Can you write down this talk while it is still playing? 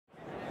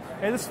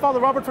Hey, this is Father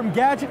Robert from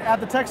Gadget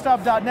at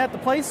thetechstop.net, the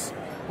place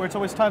where it's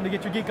always time to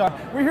get your geek on.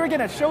 We're here again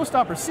at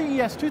Showstopper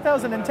CES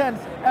 2010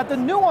 at the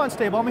Nuance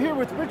table. I'm here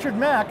with Richard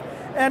Mack,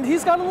 and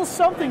he's got a little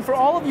something for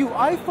all of you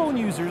iPhone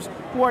users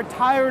who are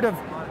tired of,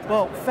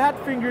 well, fat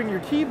fingering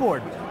your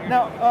keyboard.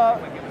 Now,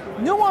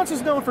 Nuance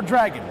is known for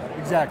Dragon.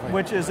 Exactly.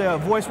 Which is a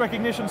voice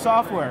recognition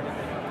software.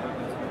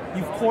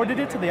 You've ported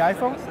it to the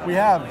iPhone? We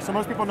have. So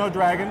most people know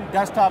Dragon,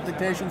 desktop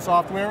dictation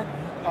software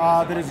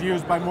that is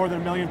used by more than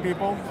 1 million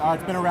people.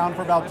 It's been around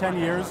for about 10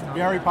 years,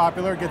 very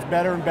popular, gets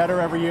better and better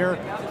every year.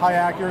 High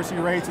accuracy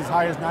rates as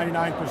high as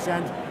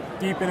 99%,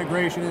 deep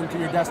integration into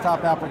your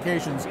desktop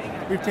applications.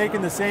 We've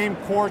taken the same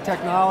core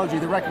technology,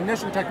 the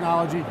recognition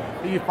technology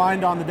that you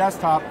find on the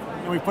desktop,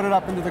 and we put it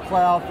up into the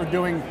cloud for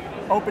doing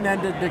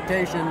open-ended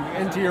dictation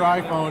into your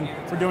iPhone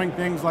for doing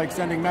things like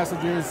sending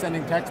messages,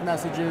 sending text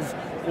messages,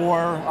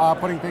 or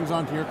putting things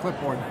onto your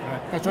clipboard.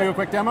 Can I show you a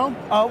quick demo?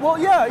 Well,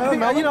 yeah.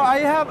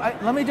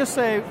 Let me just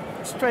say,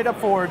 straight up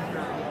forward,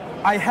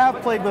 I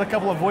have played with a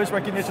couple of voice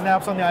recognition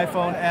apps on the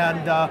iPhone,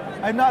 and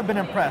I've not been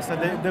impressed.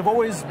 They've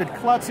always been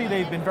klutzy,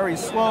 they've been very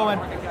slow,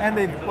 and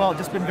they've, well,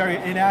 just been very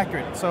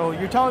inaccurate. So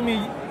you're telling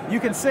me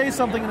you can say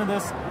something into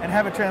this and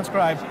have it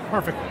transcribed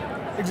perfectly?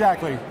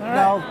 Exactly. Right.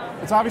 Now,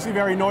 it's obviously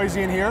very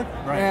noisy in here,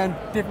 right, and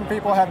different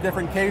people have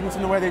different cadence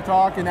in the way they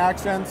talk, and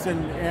accents,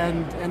 and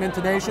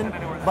intonation,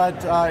 but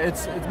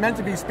it's meant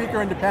to be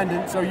speaker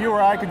independent, so you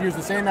or I could use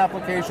the same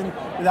application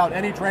without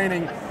any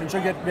training, and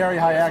should get very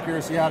high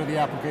accuracy out of the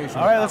application.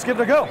 All right, let's give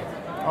it a go.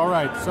 All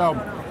right, so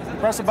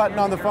press a button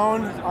on the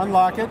phone,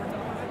 unlock it,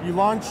 you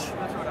launch,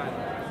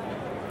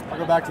 I'll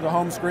go back to the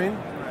home screen.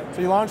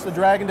 So you launch the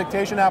Dragon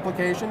dictation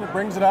application, it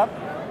brings it up,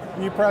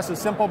 and you press a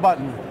simple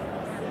button.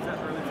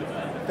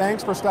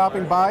 Thanks for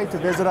stopping by to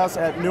visit us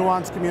at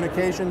Nuance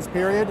Communications,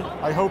 period.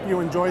 I hope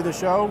you enjoy the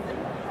show,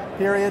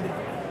 period,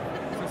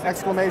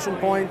 exclamation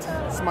point,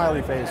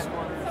 smiley face.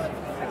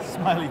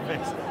 Smiley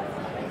face.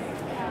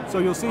 So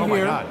you'll see here, my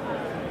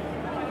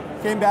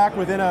God, came back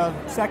within a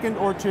second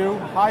or two,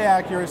 high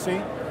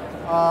accuracy,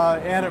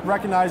 and it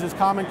recognizes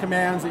common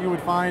commands that you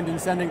would find in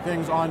sending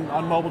things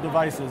on mobile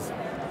devices.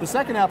 The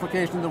second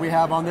application that we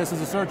have on this is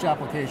a search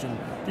application.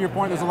 To your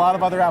point, there's a lot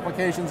of other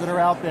applications that are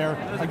out there.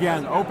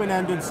 Again,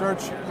 open-ended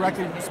speech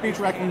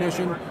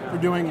recognition for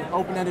doing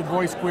open-ended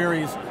voice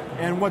queries.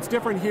 And what's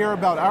different here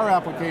about our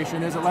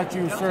application is it lets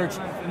you search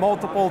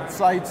multiple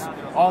sites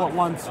all at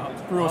once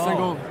through a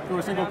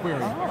single query.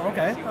 Oh,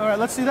 okay. All right,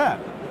 let's see that.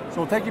 So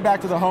we'll take you back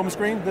to the home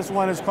screen. This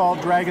one is called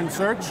Dragon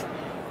Search.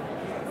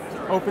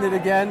 Open it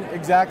again,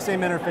 exact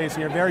same interface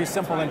here, very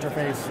simple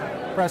interface.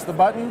 Press the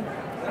button.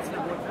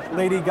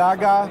 Lady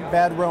Gaga,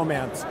 Bad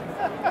Romance.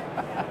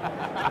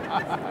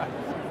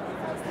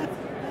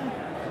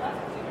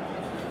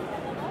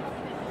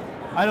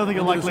 I don't think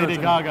I like Lady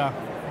Gaga.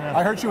 Yeah.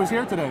 I heard she was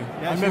here today.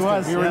 Yeah, I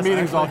missed it. We were in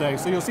meetings all day.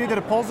 So you'll see that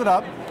it pulls it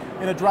up,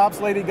 and it drops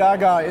Lady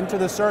Gaga into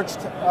the search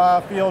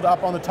field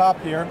up on the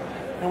top here.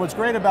 And what's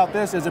great about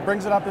this is it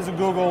brings it up as a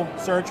Google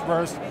search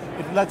first.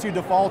 It lets you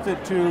default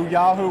it to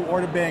Yahoo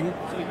or to Bing.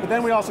 But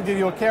then we also give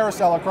you a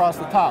carousel across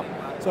the top.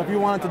 So if you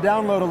wanted to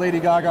download a Lady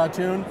Gaga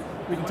tune,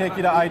 we can take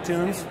you to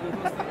iTunes.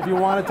 If you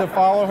wanted to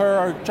follow her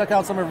or check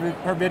out some of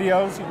her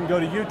videos, you can go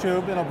to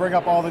YouTube, and it'll bring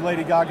up all the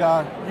Lady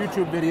Gaga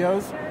YouTube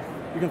videos.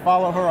 You can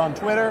follow her on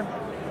Twitter.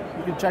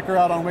 You can check her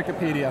out on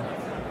Wikipedia.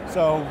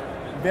 So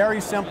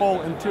very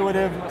simple,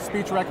 intuitive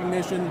speech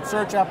recognition,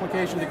 search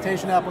application,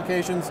 dictation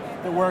applications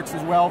that works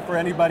as well for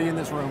anybody in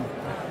this room.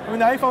 I mean,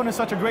 the iPhone is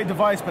such a great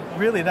device, but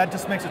really that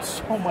just makes it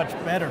so much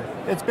better.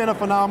 It's been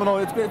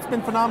it's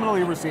been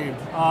phenomenally received.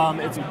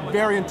 It's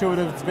very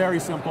intuitive, it's very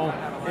simple,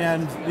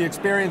 and the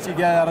experience you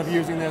get out of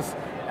using this,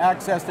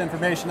 access to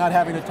information, not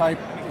having to type,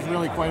 is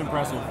really quite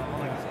impressive.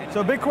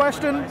 So big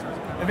question,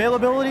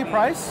 availability,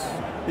 price?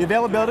 The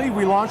availability,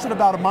 we launched it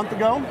about a month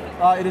ago.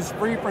 It is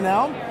free for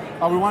now.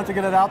 We wanted to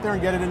get it out there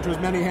and get it into as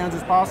many hands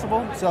as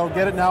possible. So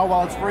get it now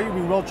while it's free.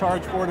 We will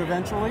charge for it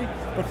eventually.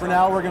 But for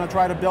now, we're going to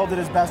try to build it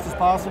as best as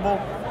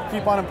possible.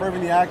 Keep on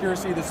improving the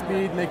accuracy, the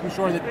speed, making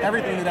sure that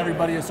everything that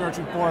everybody is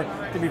searching for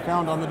can be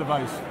found on the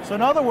device. So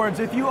in other words,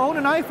 if you own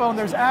an iPhone,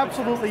 there's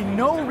absolutely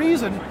no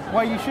reason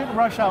why you shouldn't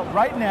rush out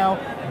right now,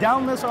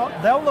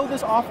 download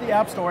this off the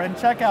App Store, and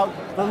check out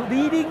the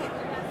leading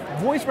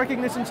voice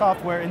recognition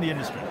software in the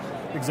industry.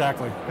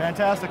 Exactly.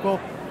 Fantastic. Well,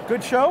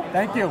 good show.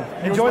 Thank you.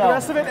 Enjoy the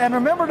rest of it, and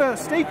remember to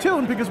stay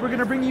tuned because we're going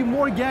to bring you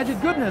more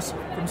gadget goodness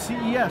from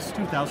CES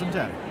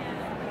 2010.